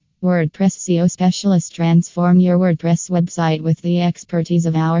Wordpress SEO Specialist. Transform your WordPress website with the expertise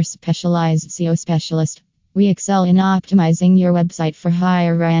of our specialized SEO specialist. We excel in optimizing your website for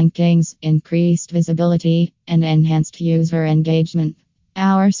higher rankings, increased visibility, and enhanced user engagement.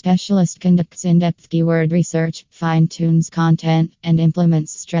 Our specialist conducts in-depth keyword research, fine-tunes content, and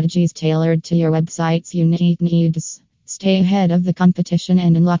implements strategies tailored to your website's unique needs. Stay ahead of the competition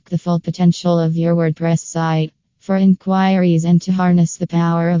and unlock the full potential of your WordPress site. For inquiries and to harness the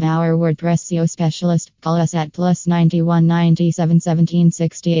power of our WordPress SEO specialist, call us at +91 97 17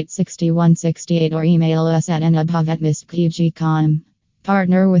 68 61 68 or email us at anubhav@mistpg.com.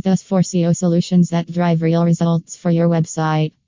 Partner with us for SEO solutions that drive real results for your website.